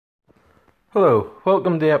Hello,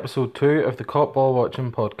 welcome to episode 2 of the Cop Ball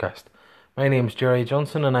Watching podcast. My name's Jerry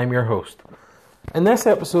Johnson and I'm your host. In this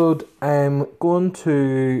episode, I'm going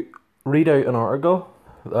to read out an article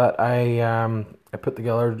that I put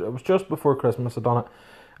together. It was just before Christmas I'd done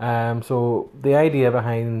it. So the idea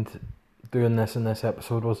behind doing this in this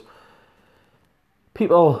episode was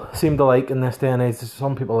people seem to like, in this day and age,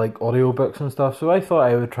 some people like audiobooks and stuff, so I thought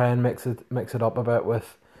I would try and mix it up a bit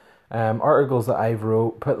with articles that I've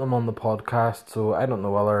wrote, put them on the podcast. So I don't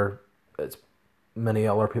know whether it's many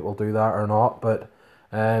other people do that or not, but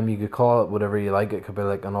you could call it whatever you like. It could be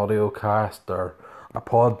like an audio cast or a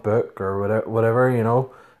pod book or whatever, you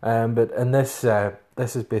know. But in this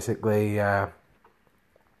is basically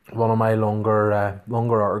one of my longer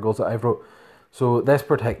articles that I've wrote. So this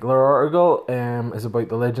particular article is about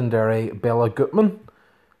the legendary Bela Gutman.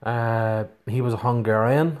 He was a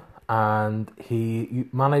Hungarian, and he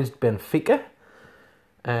managed Benfica,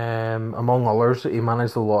 among others. He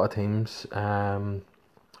managed a lot of teams,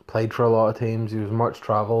 played for a lot of teams. He was much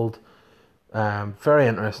travelled. Very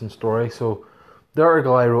interesting story. So the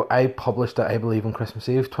article I wrote, I published it, I believe, on Christmas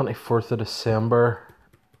Eve, 24th of December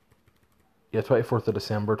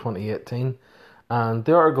 2018. And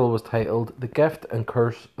the article was titled "The Gift and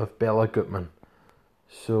Curse of Bela Gutman."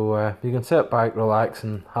 So you can sit back, relax,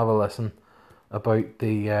 and have a listen about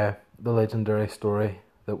the legendary story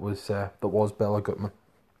that was Bela Gutman.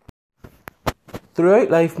 Throughout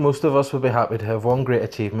life, most of us would be happy to have one great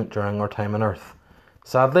achievement during our time on Earth.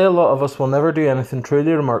 Sadly, a lot of us will never do anything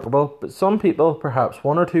truly remarkable, but some people, perhaps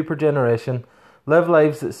one or two per generation, live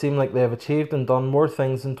lives that seem like they have achieved and done more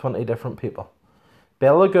things than 20 different people.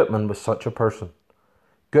 Bela Gutman was such a person.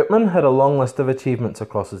 Gutman had a long list of achievements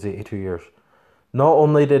across his 82 years. Not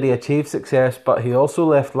only did he achieve success, but he also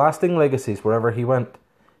left lasting legacies wherever he went.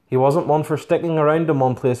 He wasn't one for sticking around in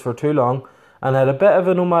one place for too long, and had a bit of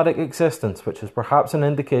a nomadic existence, which is perhaps an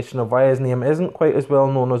indication of why his name isn't quite as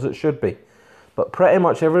well known as it should be. But pretty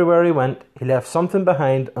much everywhere he went, he left something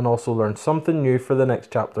behind and also learned something new for the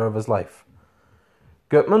next chapter of his life.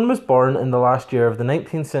 Gutman was born in the last year of the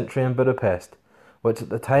 19th century in Budapest, which at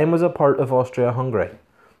the time was a part of Austria-Hungary.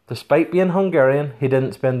 Despite being Hungarian, he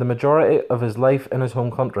didn't spend the majority of his life in his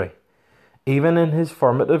home country. Even in his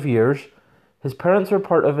formative years, his parents were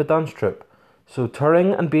part of a dance troupe, so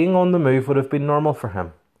touring and being on the move would have been normal for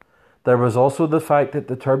him. There was also the fact that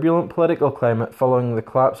the turbulent political climate following the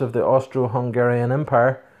collapse of the Austro-Hungarian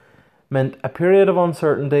Empire meant a period of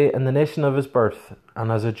uncertainty in the nation of his birth,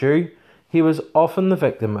 and as a Jew, he was often the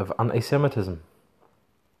victim of anti-Semitism.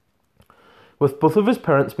 With both of his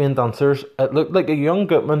parents being dancers, it looked like a young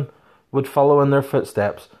Gutman would follow in their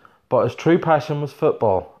footsteps, but his true passion was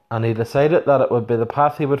football, and he decided that it would be the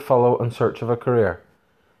path he would follow in search of a career.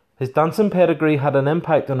 His dancing pedigree had an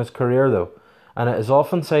impact on his career though, and it is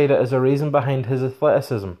often cited as a reason behind his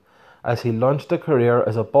athleticism, as he launched a career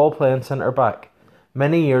as a ball-playing centre-back,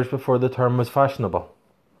 many years before the term was fashionable.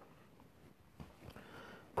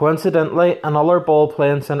 Coincidentally, another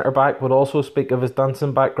ball-playing centre-back would also speak of his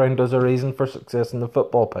dancing background as a reason for success on the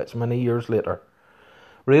football pitch many years later.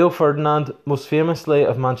 Rio Ferdinand, most famously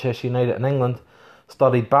of Manchester United in England,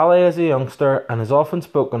 studied ballet as a youngster and has often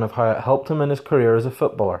spoken of how it helped him in his career as a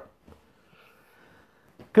footballer.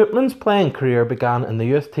 Gutman's playing career began in the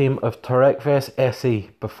youth team of Törekvés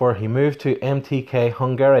SC before he moved to MTK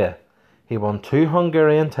Hungaria. He won 2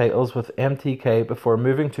 Hungarian titles with MTK before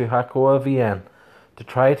moving to Hakoah Vienna to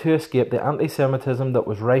try to escape the anti-Semitism that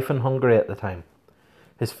was rife in Hungary at the time.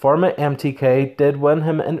 His form at MTK did win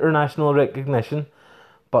him international recognition,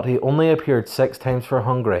 but he only appeared 6 times for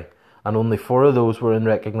Hungary, and only 4 of those were in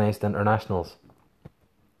recognised internationals.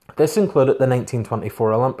 This included the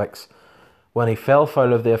 1924 Olympics, when he fell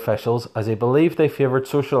foul of the officials as he believed they favoured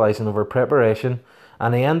socialising over preparation,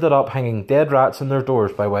 and he ended up hanging dead rats in their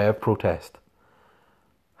doors by way of protest.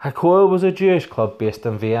 Hakoah was a Jewish club based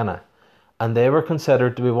in Vienna, and they were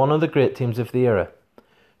considered to be one of the great teams of the era.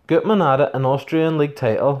 Gutman had an Austrian league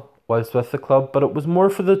title whilst with the club, but it was more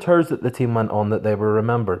for the tours that the team went on that they were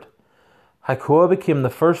remembered. Hakoah became the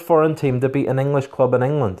first foreign team to beat an English club in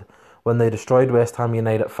England when they destroyed West Ham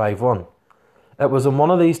United 5-1. It was on one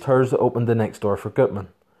of these tours that opened the next door for Gutman.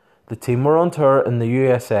 The team were on tour in the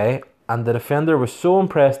USA, and the defender was so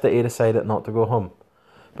impressed that he decided not to go home.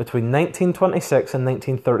 Between 1926 and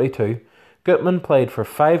 1932, Gutman played for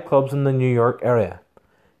 5 clubs in the New York area.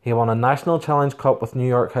 He won a National Challenge Cup with New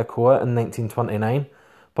York Hakoah in 1929,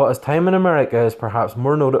 but his time in America is perhaps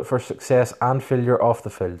more noted for success and failure off the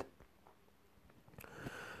field.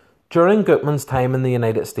 During Gutman's time in the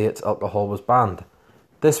United States, alcohol was banned.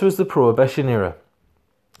 This was the Prohibition era,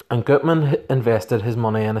 and Gutman invested his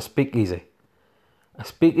money in a speakeasy. A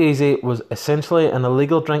speakeasy was essentially an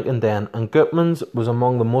illegal drinking den, and Gutman's was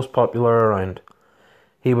among the most popular around.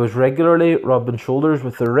 He was regularly rubbing shoulders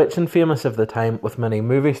with the rich and famous of the time, with many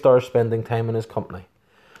movie stars spending time in his company.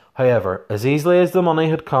 However, as easily as the money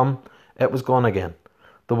had come, it was gone again.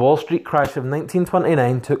 The Wall Street crash of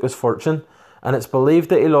 1929 took his fortune, and it's believed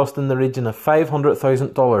that he lost in the region of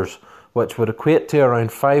 $500,000, which would equate to around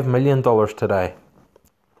 $5 million today.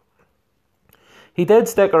 He did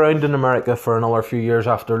stick around in America for another few years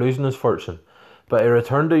after losing his fortune, but he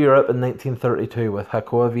returned to Europe in 1932 with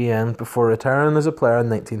Hakoah Vienne before retiring as a player in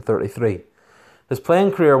 1933. His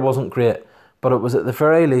playing career wasn't great, but it was at the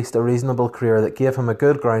very least a reasonable career that gave him a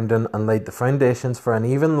good grounding and laid the foundations for an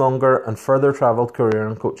even longer and further travelled career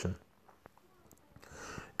in coaching.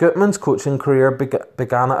 Gutman's coaching career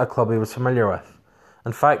began at a club he was familiar with.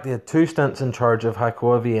 In fact, he had 2 stints in charge of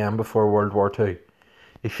Hakoah Vienne before World War II.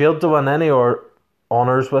 He failed to win any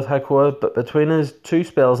honours with Hakoah, but between his 2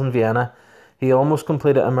 spells in Vienna, he almost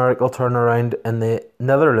completed a miracle turnaround in the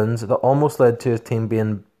Netherlands that almost led to his team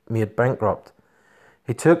being made bankrupt.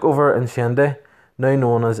 He took over Enschede, now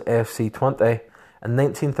known as FC Twente, in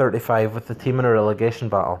 1935 with the team in a relegation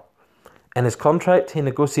battle. In his contract, he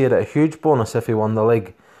negotiated a huge bonus if he won the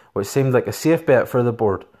league, which seemed like a safe bet for the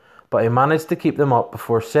board, but he managed to keep them up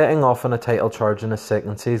before setting off on a title charge in his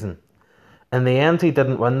second season. In the end, he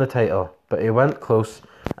didn't win the title, but he went close,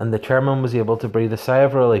 and the chairman was able to breathe a sigh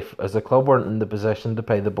of relief as the club weren't in the position to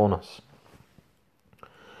pay the bonus.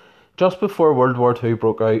 Just before World War II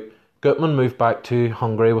broke out, Gutman moved back to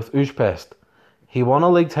Hungary with Újpest. He won a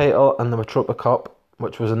league title and the Mitropa Cup,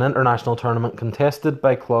 which was an international tournament contested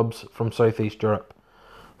by clubs from Southeast Europe.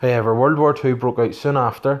 However, World War II broke out soon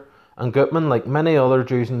after, and Gutman, like many other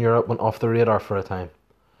Jews in Europe, went off the radar for a time.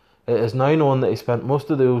 It is now known that he spent most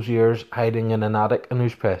of those years hiding in an attic in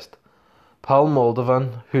Újpest. Paul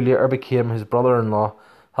Moldovan, who later became his brother-in-law,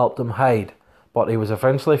 helped him hide, but he was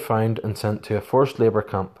eventually found and sent to a forced labour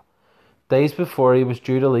camp. Days before he was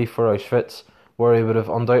due to leave for Auschwitz, where he would have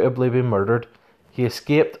undoubtedly been murdered, he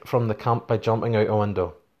escaped from the camp by jumping out a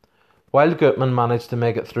window. While Gutman managed to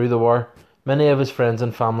make it through the war, many of his friends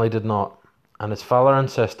and family did not, and his father and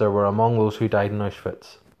sister were among those who died in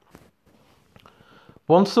Auschwitz.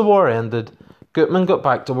 Once the war ended, Gutman got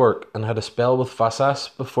back to work and had a spell with Vasas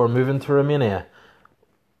before moving to Romania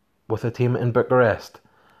with a team in Bucharest.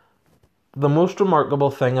 The most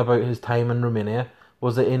remarkable thing about his time in Romania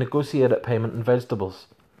was that he negotiated payment in vegetables.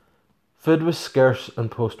 Food was scarce in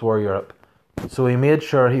post-war Europe, so he made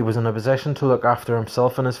sure he was in a position to look after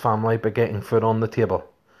himself and his family by getting food on the table.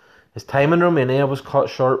 His time in Romania was cut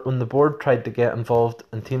short when the board tried to get involved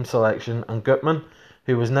in team selection, and Gutman,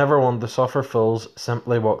 who was never one to suffer fools,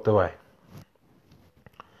 simply walked away.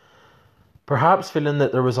 Perhaps feeling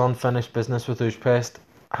that there was unfinished business with Újpest,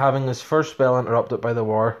 having his first spell interrupted by the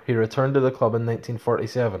war, he returned to the club in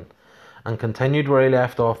 1947 and continued where he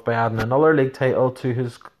left off by adding another league title to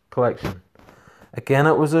his collection. Again,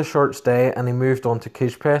 it was a short stay and he moved on to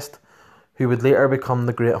Újpest, who would later become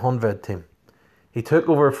the Great Honvéd team. He took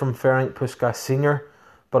over from Ferenc Puskás Sr.,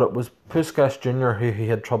 but it was Puskás Jr. who he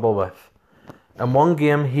had trouble with. In one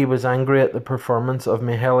game, he was angry at the performance of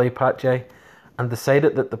Mihaly Patyai and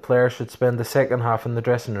decided that the player should spend the second half in the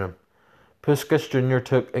dressing room. Puskás Jr.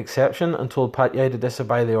 took exception and told Patyai to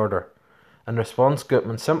disobey the order. In response,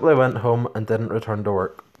 Gutman simply went home and didn't return to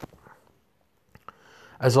work.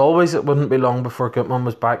 As always, it wouldn't be long before Gutman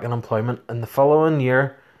was back in employment. In the following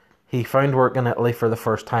year, he found work in Italy for the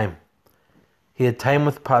first time. He had time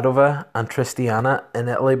with Padova and Tristiana in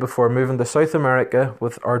Italy before moving to South America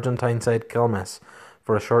with Argentine side Quilmes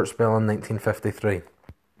for a short spell in 1953.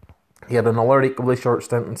 He had another equally short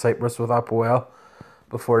stint in Cyprus with Apoel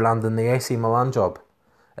before landing the AC Milan job.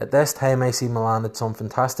 At this time, AC Milan had some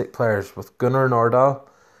fantastic players with Gunnar Nordahl,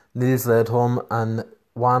 Nils Ledholm and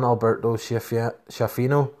Juan Alberto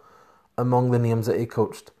Schiaffino among the names that he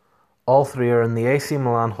coached. All 3 are in the AC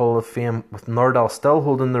Milan Hall of Fame, with Nordahl still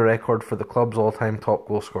holding the record for the club's all-time top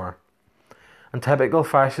goal scorer. In typical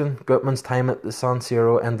fashion, Gutman's time at the San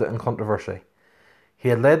Siro ended in controversy. He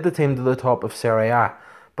had led the team to the top of Serie A,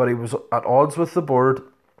 but he was at odds with the board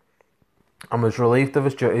and was relieved of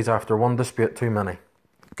his duties after one dispute too many.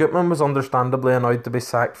 Gutman was understandably annoyed to be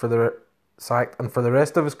sacked, and for the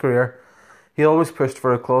rest of his career, he always pushed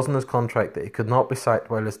for a clause in his contract that he could not be sacked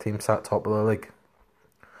while his team sat top of the league.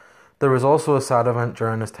 There was also a sad event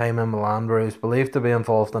during his time in Milan where he was believed to be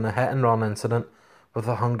involved in a hit-and-run incident with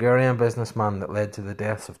a Hungarian businessman that led to the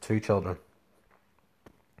deaths of 2 children.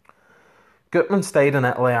 Gutman stayed in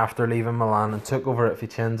Italy after leaving Milan and took over at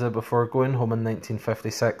Vicenza before going home in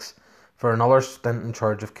 1956 for another stint in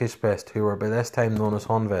charge of Újpest, who were by this time known as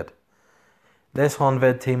Honvéd. This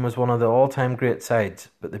Honved team was one of the all-time great sides,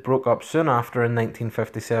 but they broke up soon after in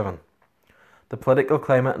 1957. The political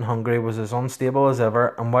climate in Hungary was as unstable as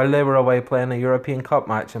ever, and while they were away playing a European Cup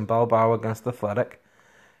match in Bilbao against Athletic,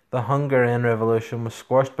 the Hungarian Revolution was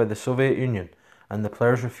squashed by the Soviet Union, and the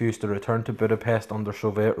players refused to return to Budapest under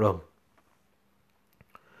Soviet rule.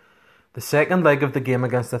 The second leg of the game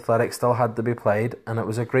against Athletic still had to be played, and it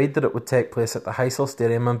was agreed that it would take place at the Heysel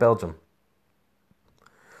Stadium in Belgium.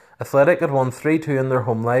 Athletic had won 3-2 in their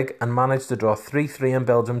home leg and managed to draw 3-3 in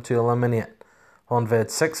Belgium to eliminate Honved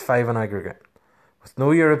 6-5 in aggregate. With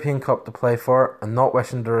no European Cup to play for and not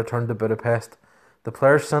wishing to return to Budapest, the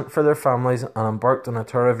players sent for their families and embarked on a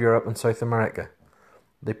tour of Europe and South America.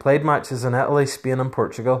 They played matches in Italy, Spain and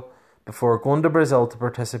Portugal before going to Brazil to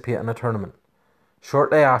participate in a tournament.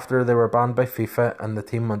 Shortly after, they were banned by FIFA and the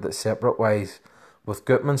team went its separate ways, with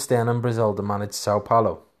Gutmann staying in Brazil to manage Sao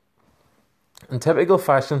Paulo. In typical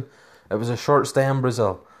fashion, it was a short stay in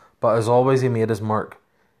Brazil, but as always he made his mark.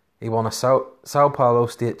 He won a Sao Paulo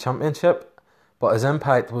State Championship, but his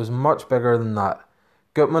impact was much bigger than that.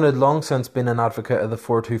 Gutmann had long since been an advocate of the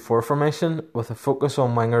 4-2-4 formation, with a focus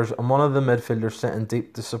on wingers and one of the midfielders sitting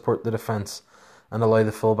deep to support the defence and allow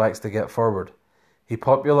the fullbacks to get forward. He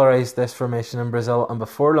popularised this formation in Brazil, and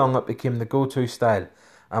before long it became the go-to style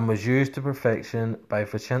and was used to perfection by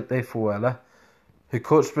Vicente Fuela, who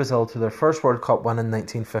coached Brazil to their first World Cup win in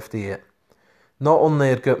 1958. Not only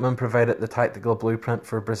had Gutmann provided the tactical blueprint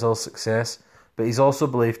for Brazil's success, but he's also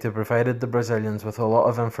believed to have provided the Brazilians with a lot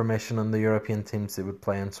of information on the European teams they would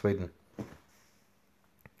play in Sweden.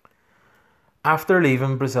 After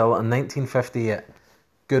leaving Brazil in 1958,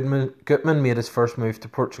 Gutmann made his first move to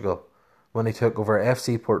Portugal when he took over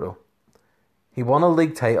FC Porto. He won a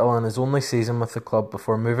league title in his only season with the club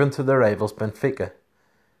before moving to their rivals Benfica.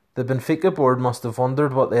 The Benfica board must have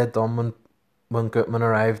wondered what they had done when Gutmann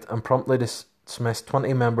arrived and promptly dismissed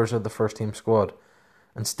 20 members of the first team squad,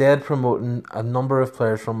 instead promoting a number of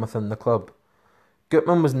players from within the club.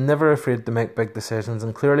 Gutmann was never afraid to make big decisions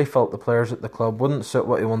and clearly felt the players at the club wouldn't suit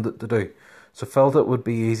what he wanted to do, so felt it would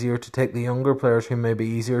be easier to take the younger players who may be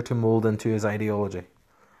easier to mould into his ideology.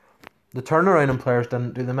 The turnaround in players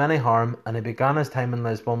didn't do them any harm, and he began his time in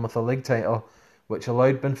Lisbon with a league title, which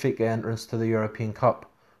allowed Benfica entrance to the European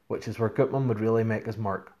Cup, which is where Gutmann would really make his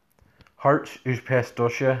mark. Hearts,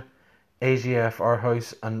 Újpest, AGF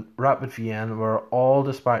Aarhus and Rapid Vienna were all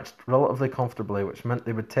dispatched relatively comfortably, which meant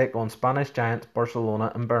they would take on Spanish giants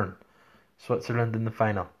Barcelona and Bern, Switzerland in the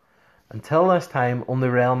final. Until this time, only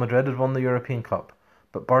Real Madrid had won the European Cup,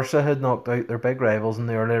 but Barca had knocked out their big rivals in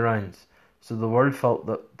the early rounds, so the world felt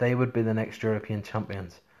that they would be the next European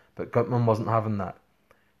champions, but Gutmann wasn't having that.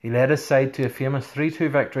 He led his side to a famous 3-2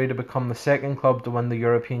 victory to become the second club to win the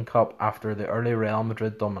European Cup after the early Real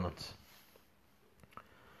Madrid dominance.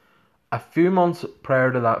 A few months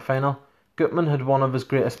prior to that final, Gutmann had one of his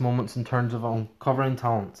greatest moments in terms of uncovering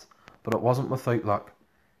talents, but it wasn't without luck.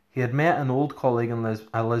 He had met an old colleague in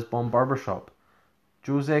a Lisbon barbershop.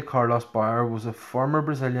 José Carlos Bauer was a former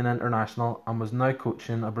Brazilian international and was now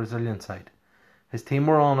coaching a Brazilian side. His team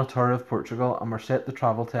were on a tour of Portugal and were set to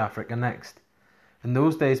travel to Africa next. In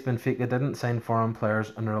those days, Benfica didn't sign foreign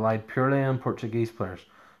players and relied purely on Portuguese players,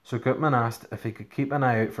 so Gutmann asked if he could keep an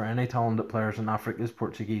eye out for any talented players in Africa's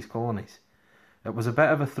Portuguese colonies. It was a bit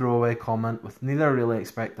of a throwaway comment, with neither really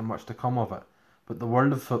expecting much to come of it, but the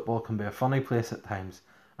world of football can be a funny place at times,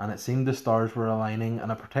 and it seemed the stars were aligning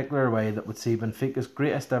in a particular way that would see Benfica's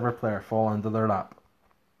greatest ever player fall into their lap.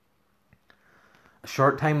 A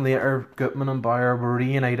short time later, Gutmann and Bauer were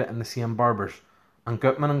reunited in the same barbers, and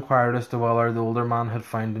Gutmann inquired as to whether the older man had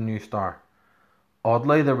found a new star.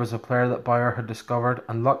 Oddly, there was a player that Bauer had discovered,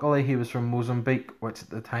 and luckily he was from Mozambique, which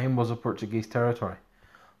at the time was a Portuguese territory.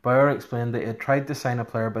 Bauer explained that he had tried to sign a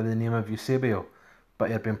player by the name of Eusebio, but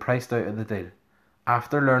he had been priced out of the deal.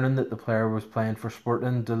 After learning that the player was playing for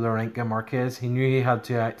Sporting de Lourenço Marques, he knew he had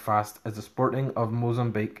to act fast, as the Sporting of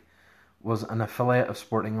Mozambique was an affiliate of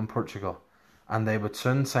Sporting in Portugal, and they would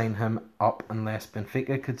soon sign him up unless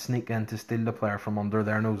Benfica could sneak in to steal the player from under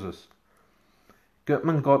their noses.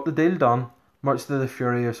 Gutmann got the deal done, much to the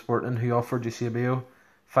fury of Sporting, who offered Eusebio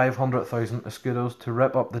 500,000 escudos to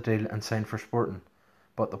rip up the deal and sign for Sporting,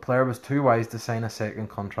 but the player was too wise to sign a second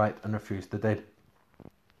contract and refused the deal.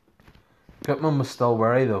 Gutmann was still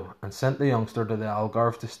wary though, and sent the youngster to the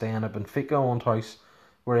Algarve to stay in a Benfica-owned house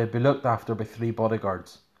where he'd be looked after by 3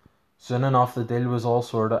 bodyguards. Soon enough the deal was all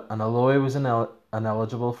sorted, and although he was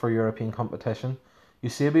ineligible for European competition,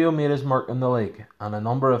 Eusebio made his mark in the league, and a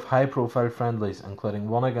number of high-profile friendlies, including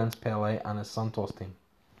one against Pelé and his Santos team.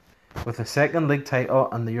 With the second league title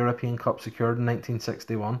and the European Cup secured in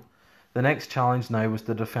 1961, the next challenge now was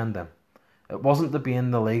to defend them. It wasn't to be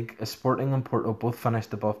in the league, as Sporting and Porto both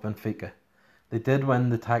finished above Benfica. They did win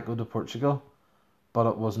the Taça de Portugal, but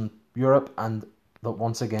it was in Europe, and that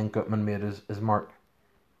once again Gutmann made his mark.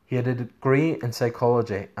 He had a degree in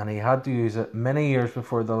psychology, and he had to use it many years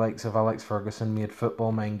before the likes of Alex Ferguson made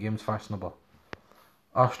football mind games fashionable.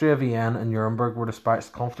 Austria Vienna and Nuremberg were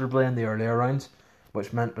dispatched comfortably in the earlier rounds,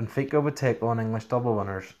 which meant Benfica would take on English double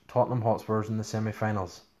winners Tottenham Hotspurs in the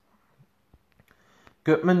semi-finals.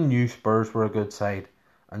 Gutmann knew Spurs were a good side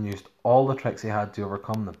and used all the tricks he had to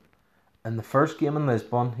overcome them. In the first game in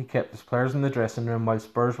Lisbon, he kept his players in the dressing room while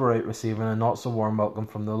Spurs were out receiving a not so warm welcome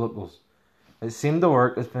from the locals. It seemed to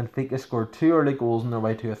work as Benfica scored 2 early goals on their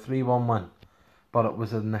way to a 3-1 win, but it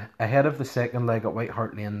was ahead of the second leg at White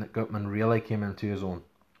Hart Lane that Gutmann really came into his own.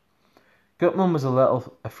 Gutmann was a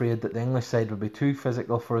little afraid that the English side would be too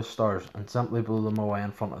physical for his stars and simply blow them away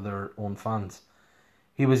in front of their own fans.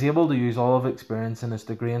 He was able to use all of his experience and his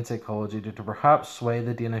degree in psychology to perhaps sway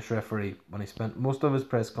the Danish referee when he spent most of his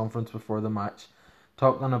press conference before the match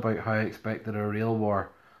talking about how he expected a real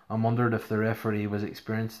war and wondered if the referee was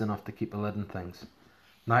experienced enough to keep a lid on things.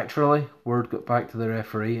 Naturally, word got back to the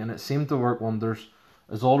referee, and it seemed to work wonders,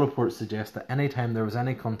 as all reports suggest that any time there was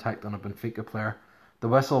any contact on a Benfica player, the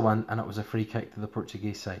whistle went and it was a free kick to the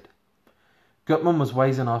Portuguese side. Gutmann was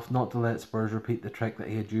wise enough not to let Spurs repeat the trick that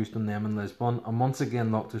he had used on them in Lisbon, and once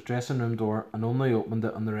again locked his dressing room door and only opened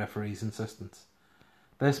it on the referee's insistence.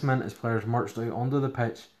 This meant his players marched out onto the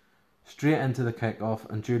pitch, straight into the kick-off,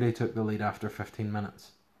 and Jude took the lead after 15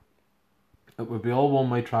 minutes. It would be all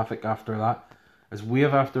one-way traffic after that, as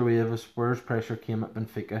wave after wave of Spurs pressure came at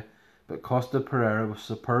Benfica, but Costa Pereira was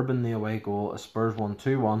superb in the away goal as Spurs won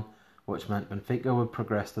 2-1, which meant Benfica would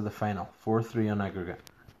progress to the final, 4-3 on aggregate.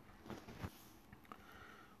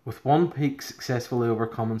 With one peak successfully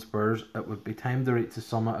overcome in Spurs, it would be time to reach the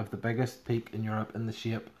summit of the biggest peak in Europe in the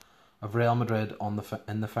shape of Real Madrid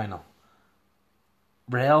in the final.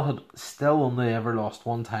 Real had still only ever lost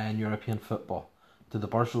one tie in European football, to the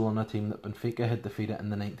Barcelona team that Benfica had defeated in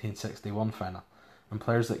the 1961 final, and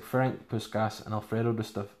players like Ferenc Puskás and Alfredo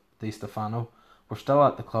Di Stefano were still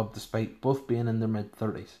at the club despite both being in their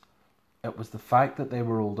mid-30s. It was the fact that they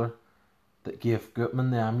were older that gave Gutmann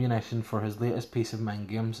the ammunition for his latest piece of mind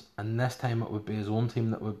games, and this time it would be his own team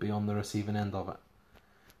that would be on the receiving end of it.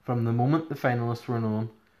 From the moment the finalists were known,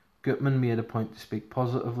 Gutmann made a point to speak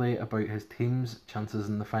positively about his team's chances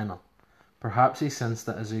in the final. Perhaps he sensed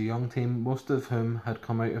that as a young team, most of whom had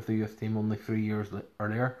come out of the youth team only 3 years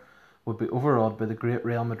earlier, would be overawed by the great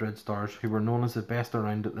Real Madrid stars who were known as the best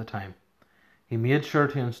around at the time. He made sure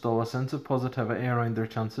to install a sense of positivity around their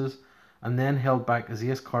chances, and then held back his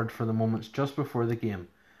ace card for the moments just before the game,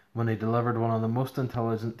 when he delivered one of the most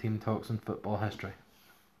intelligent team talks in football history.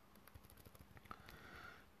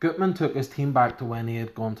 Gutmann took his team back to when he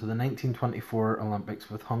had gone to the 1924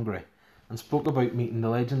 Olympics with Hungary, and spoke about meeting the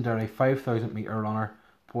legendary 5,000 metre runner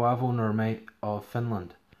Paavo Nurmi of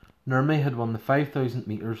Finland. Nurmi had won the 5,000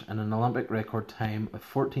 metres in an Olympic record time of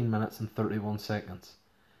 14 minutes and 31 seconds.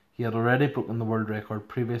 He had already broken the world record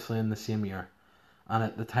previously in the same year, and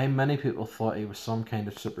at the time many people thought he was some kind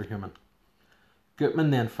of superhuman.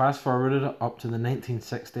 Gutmann then fast-forwarded it up to the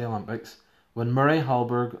 1960 Olympics, when Murray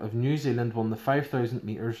Halberg of New Zealand won the 5,000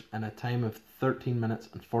 metres in a time of 13 minutes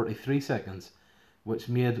and 43 seconds, which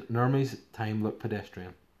made Nurmi's time look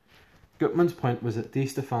pedestrian. Gutmann's point was that Di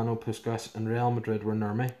Stefano, Puskás and Real Madrid were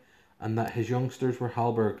Nurmi, and that his youngsters were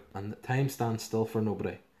Halberg, and that time stands still for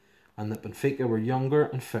nobody, and that Benfica were younger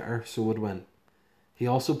and fitter, so would win. He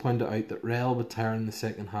also pointed out that Real would tire in the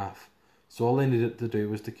second half, so all they needed to do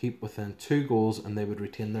was to keep within 2 goals and they would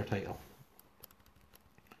retain their title.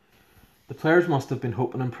 The players must have been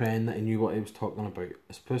hoping and praying that he knew what he was talking about,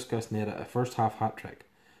 as Puskás made it a first half hat-trick,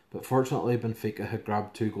 but fortunately Benfica had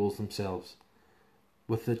grabbed 2 goals themselves.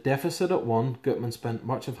 With the deficit at 1, Gutmann spent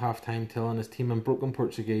much of half-time telling his team in broken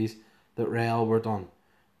Portuguese that Real were done.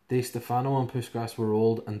 Di Stefano and Puskás were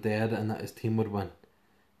old and dead, and that his team would win.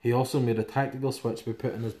 He also made a tactical switch by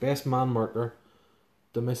putting his best man marker,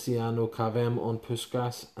 Domiciano Cavem, on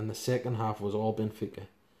Puskás, and the second half was all Benfica.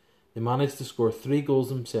 They managed to score 3 goals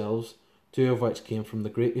themselves, 2 of which came from the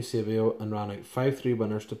great Eusebio, and ran out 5-3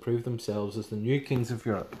 winners to prove themselves as the new kings of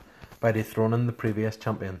Europe by dethroning the previous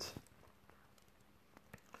champions.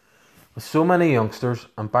 With so many youngsters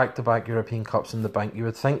and back-to-back European Cups in the bank, you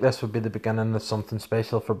would think this would be the beginning of something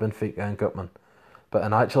special for Benfica and Gutmann, but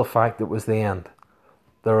in actual fact it was the end.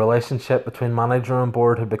 The relationship between manager and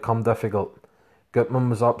board had become difficult. Gutmann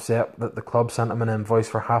was upset that the club sent him an invoice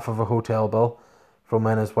for half of a hotel bill from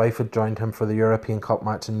when his wife had joined him for the European Cup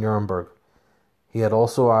match in Nuremberg. He had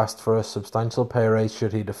also asked for a substantial pay rise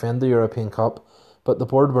should he defend the European Cup, but the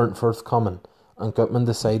board weren't forthcoming, and Gutman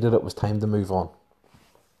decided it was time to move on.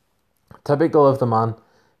 Typical of the man,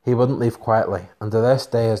 he wouldn't leave quietly, and to this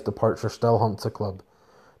day his departure still haunts the club.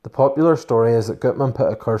 The popular story is that Gutman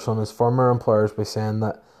put a curse on his former employers by saying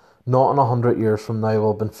that not in 100 years from now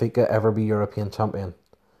will Benfica ever be European champion.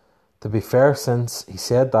 To be fair, since he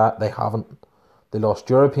said that, they haven't. They lost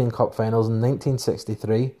European Cup finals in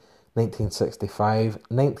 1963, 1965,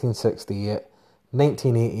 1968,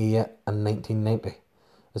 1988 and 1990,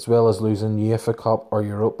 as well as losing UEFA Cup or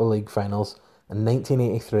Europa League finals in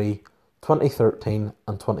 1983, 2013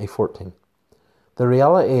 and 2014. The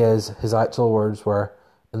reality is, his actual words were,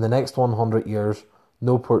 in the next 100 years,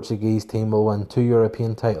 no Portuguese team will win 2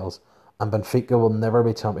 European titles, and Benfica will never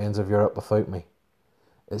be champions of Europe without me.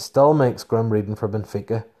 It still makes grim reading for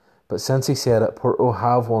Benfica, but since he said it, Porto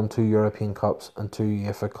have won 2 European Cups and 2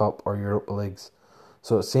 UEFA Cup or Europa Leagues,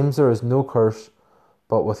 so it seems there is no curse,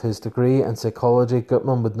 but with his degree in psychology,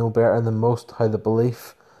 Gutman would know better than most how the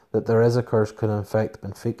belief that there is a curse could infect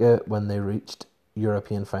Benfica when they reached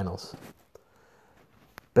European finals.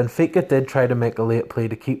 Benfica did try to make a late play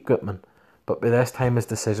to keep Gutman, but by this time his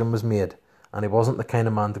decision was made, and he wasn't the kind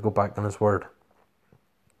of man to go back on his word.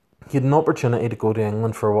 He had an opportunity to go to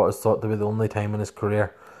England for what is thought to be the only time in his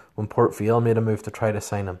career, when Port Vale made a move to try to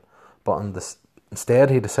sign him, but instead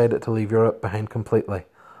he decided to leave Europe behind completely,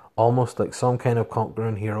 almost like some kind of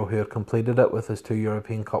conquering hero who had completed it with his 2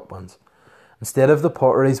 European Cup wins. Instead of the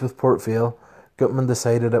potteries with Port Vale, Gutman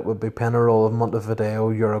decided it would be Peñarol of Montevideo,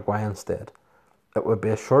 Uruguay instead. It would be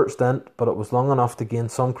a short stint, but it was long enough to gain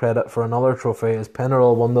some credit for another trophy as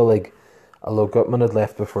Peñarol won the league, although Gutman had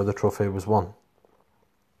left before the trophy was won.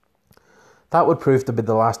 That would prove to be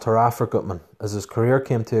the last hurrah for Gutman, as his career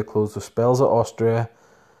came to a close with spells at Austria,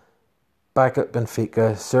 back at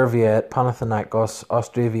Benfica, Servette, Panathinaikos,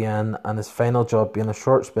 Austria Vienna, and his final job being a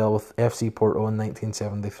short spell with FC Porto in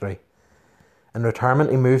 1973. In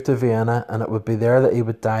retirement he moved to Vienna, and it would be there that he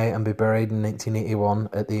would die and be buried in 1981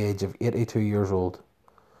 at the age of 82 years old.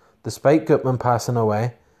 Despite Gutman passing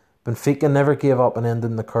away, Benfica never gave up on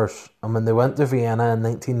ending the curse, and when they went to Vienna in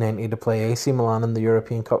 1990 to play AC Milan in the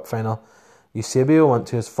European Cup final, Eusebio went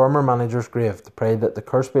to his former manager's grave to pray that the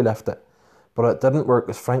curse be lifted, but it didn't work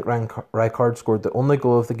as Frank Rijkaard scored the only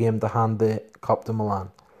goal of the game to hand the cup to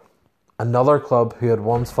Milan, another club who had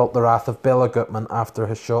once felt the wrath of Bela Gutman after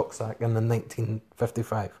his shock sacking in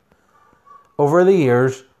 1955. Over the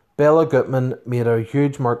years, Bela Gutman made a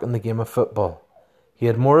huge mark in the game of football. He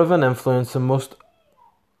had more of an influence than most,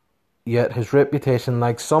 yet his reputation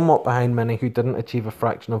lagged somewhat behind many who didn't achieve a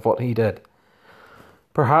fraction of what he did.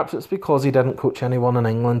 Perhaps it's because he didn't coach anyone in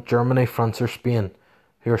England, Germany, France or Spain,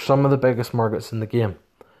 who are some of the biggest markets in the game.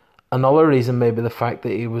 Another reason may be the fact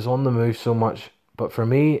that he was on the move so much, but for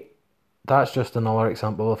me, that's just another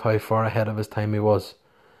example of how far ahead of his time he was.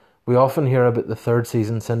 We often hear about the third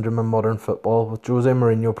season syndrome in modern football, with Jose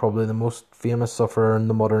Mourinho probably the most famous sufferer in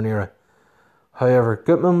the modern era. However,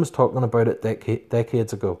 Gutman was talking about it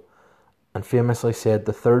decades ago, and famously said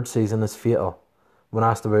the third season is fatal, when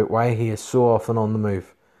asked about why he is so often on the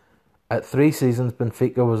move. At 3 seasons,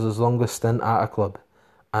 Benfica was his longest stint at a club,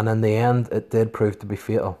 and in the end it did prove to be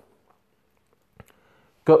fatal.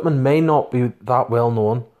 Gutman may not be that well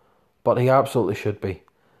known, but he absolutely should be.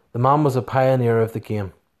 The man was a pioneer of the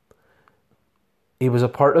game. He was a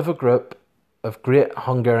part of a group of great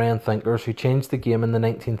Hungarian thinkers who changed the game in the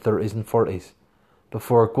 1930s and 40s,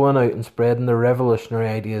 before going out and spreading their revolutionary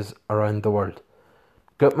ideas around the world.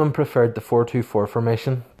 Gutman preferred the 4-2-4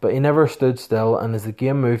 formation, but he never stood still, and as the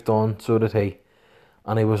game moved on, so did he.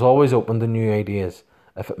 And he was always open to new ideas,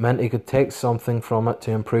 if it meant he could take something from it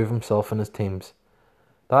to improve himself and his teams.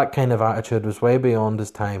 That kind of attitude was way beyond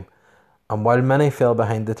his time, and while many fell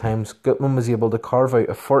behind the times, Gutman was able to carve out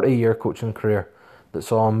a 40-year coaching career that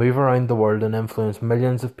saw him move around the world and influence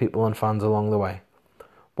millions of people and fans along the way.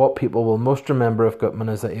 What people will most remember of Gutman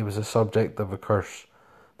is that he was a subject of a curse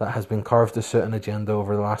that has been carved to suit an agenda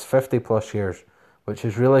over the last 50 plus years, which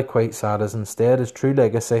is really quite sad, as instead his true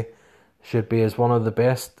legacy should be as one of the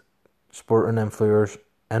best sporting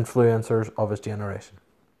influencers of his generation.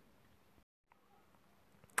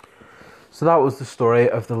 So that was the story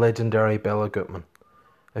of the legendary Bela Gutman.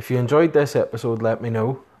 If you enjoyed this episode, let me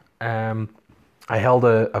know. I held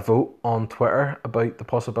a vote on Twitter about the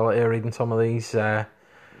possibility of reading some of these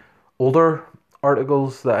older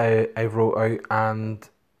articles that I wrote out, and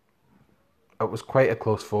it was quite a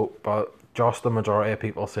close vote, but just the majority of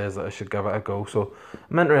people says that I should give it a go. So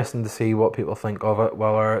I'm interested to see what people think of it,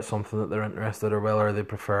 whether it's something that they're interested, or whether they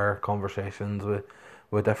prefer conversations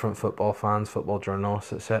with different football fans, football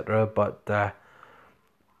journalists, etc. But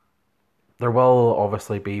there will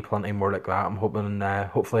obviously be plenty more like that. I'm hoping,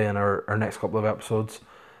 hopefully, in our next couple of episodes,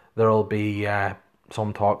 there'll be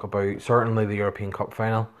some talk about certainly the European Cup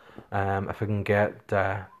final. If we can get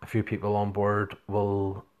a few people on board,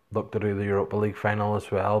 we'll look to do the Europa League final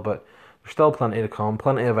as well. But there's still plenty to come,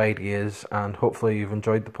 plenty of ideas, and hopefully you've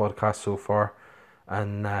enjoyed the podcast so far.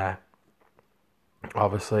 And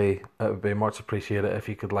obviously, it would be much appreciated if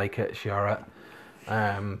you could like it, share it,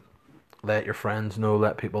 let your friends know,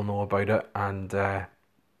 let people know about it, and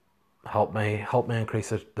help me increase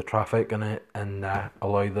the traffic in it, and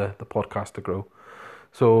allow the podcast to grow.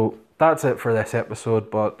 So that's it for this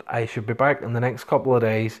episode, but I should be back in the next couple of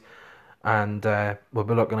days, and we'll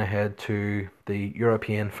be looking ahead to the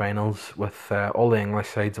European finals with all the English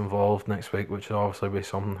sides involved next week, which will obviously be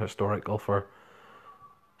something historical for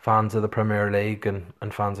fans of the Premier League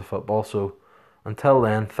and fans of football. So until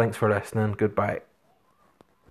then, thanks for listening. Goodbye.